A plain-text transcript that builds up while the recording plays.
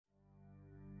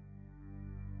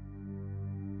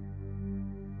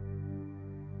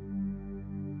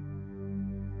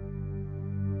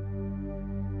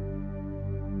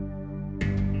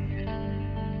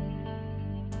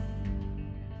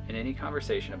any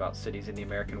conversation about cities in the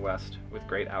American West with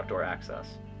great outdoor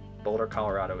access, Boulder,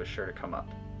 Colorado is sure to come up,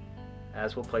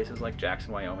 as will places like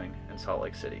Jackson, Wyoming, and Salt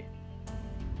Lake City.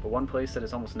 But one place that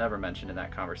is almost never mentioned in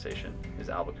that conversation is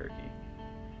Albuquerque.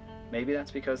 Maybe that's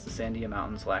because the Sandia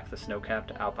Mountains lack the snow-capped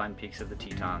alpine peaks of the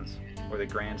Tetons or the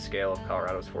grand scale of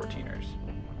Colorado's 14ers.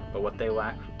 But what they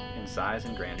lack in size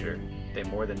and grandeur, they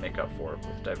more than make up for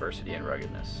with diversity and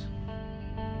ruggedness.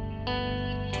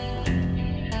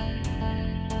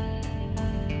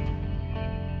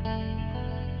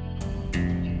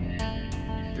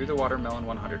 Through the Watermelon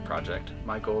 100 project,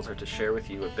 my goals are to share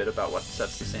with you a bit about what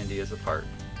sets the Sandias apart,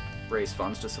 raise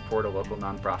funds to support a local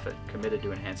nonprofit committed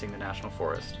to enhancing the national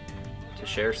forest, to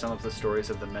share some of the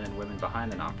stories of the men and women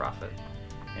behind the nonprofit,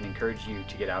 and encourage you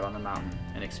to get out on the mountain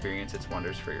and experience its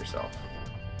wonders for yourself.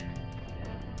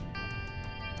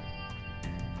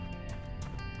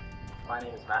 My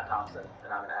name is Matt Thompson,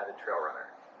 and I'm an avid trail runner.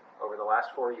 Over the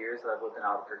last 4 years that I've lived in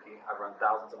Albuquerque, I've run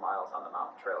thousands of miles on the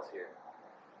mountain trails here.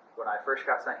 When I first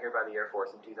got sent here by the Air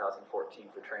Force in 2014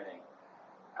 for training,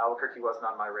 Albuquerque wasn't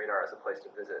on my radar as a place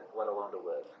to visit, let alone to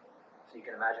live. So you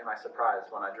can imagine my surprise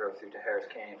when I drove through to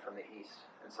Harris Canyon from the east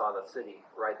and saw the city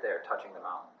right there touching the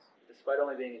mountains. Despite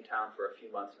only being in town for a few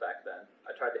months back then,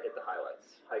 I tried to hit the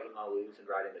highlights, hiking all loos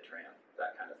and riding the tram,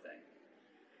 that kind of thing.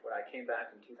 When I came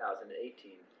back in 2018,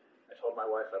 I told my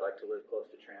wife I'd like to live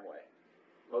close to Tramway,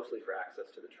 mostly for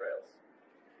access to the trails.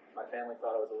 My family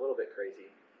thought I was a little bit crazy,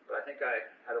 but I think I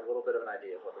had a little bit of an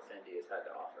idea of what the Sandias had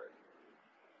to offer.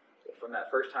 So from that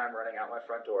first time running out my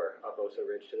front door, up Oso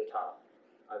Ridge to the top,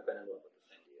 I've been in love with the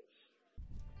Sandias.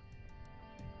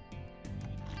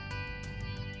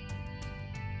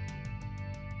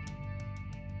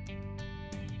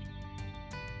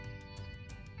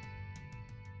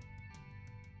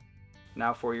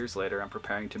 Now 4 years later, I'm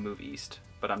preparing to move east,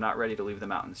 but I'm not ready to leave the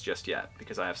mountains just yet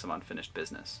because I have some unfinished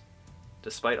business.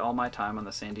 Despite all my time on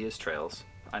the Sandias trails,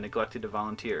 I neglected to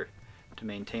volunteer to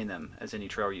maintain them as any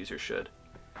trail user should.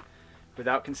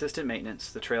 Without consistent maintenance,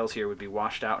 the trails here would be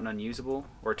washed out and unusable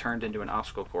or turned into an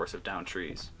obstacle course of downed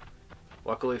trees.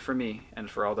 Luckily for me, and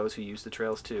for all those who use the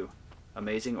trails too,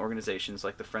 amazing organizations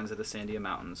like the Friends of the Sandia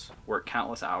Mountains work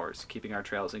countless hours keeping our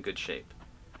trails in good shape.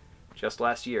 Just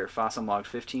last year, FOSSUM logged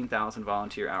 15,000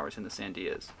 volunteer hours in the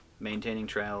Sandias, maintaining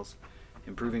trails,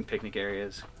 improving picnic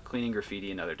areas, cleaning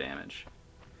graffiti and other damage.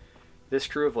 This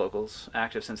crew of locals,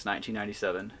 active since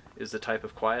 1997, is the type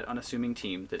of quiet, unassuming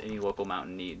team that any local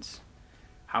mountain needs.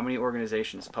 How many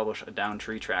organizations publish a downed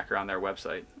tree tracker on their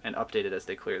website and update it as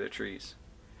they clear their trees?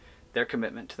 Their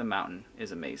commitment to the mountain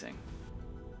is amazing.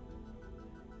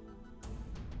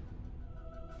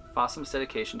 FOSSUM's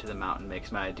dedication to the mountain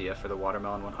makes my idea for the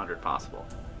Watermelon 100 possible,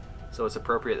 so it's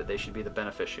appropriate that they should be the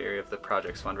beneficiary of the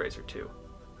project's fundraiser too.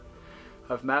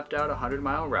 I've mapped out a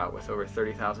 100-mile route with over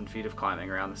 30,000 feet of climbing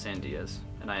around the Sandias,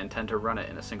 and I intend to run it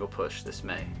in a single push this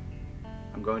May.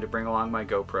 I'm going to bring along my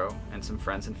GoPro and some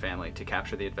friends and family to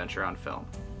capture the adventure on film.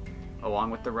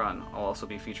 Along with the run, I'll also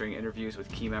be featuring interviews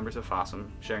with key members of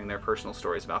FOSSUM sharing their personal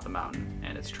stories about the mountain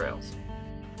and its trails.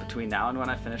 Between now and when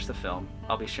I finish the film,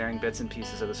 I'll be sharing bits and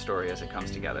pieces of the story as it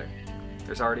comes together.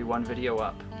 There's already one video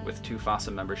up, with 2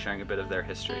 FOSSUM members sharing a bit of their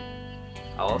history.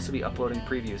 I'll also be uploading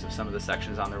previews of some of the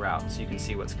sections on the route so you can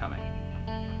see what's coming.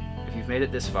 If you've made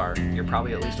it this far, you're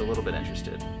probably at least a little bit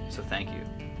interested, so thank you.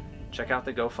 Check out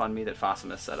the GoFundMe that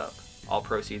FOSSUM has set up. All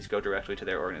proceeds go directly to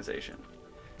their organization.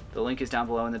 The link is down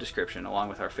below in the description, along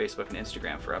with our Facebook and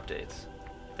Instagram for updates.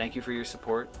 Thank you for your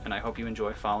support, and I hope you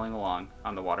enjoy following along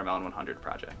on the Watermelon 100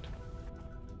 project.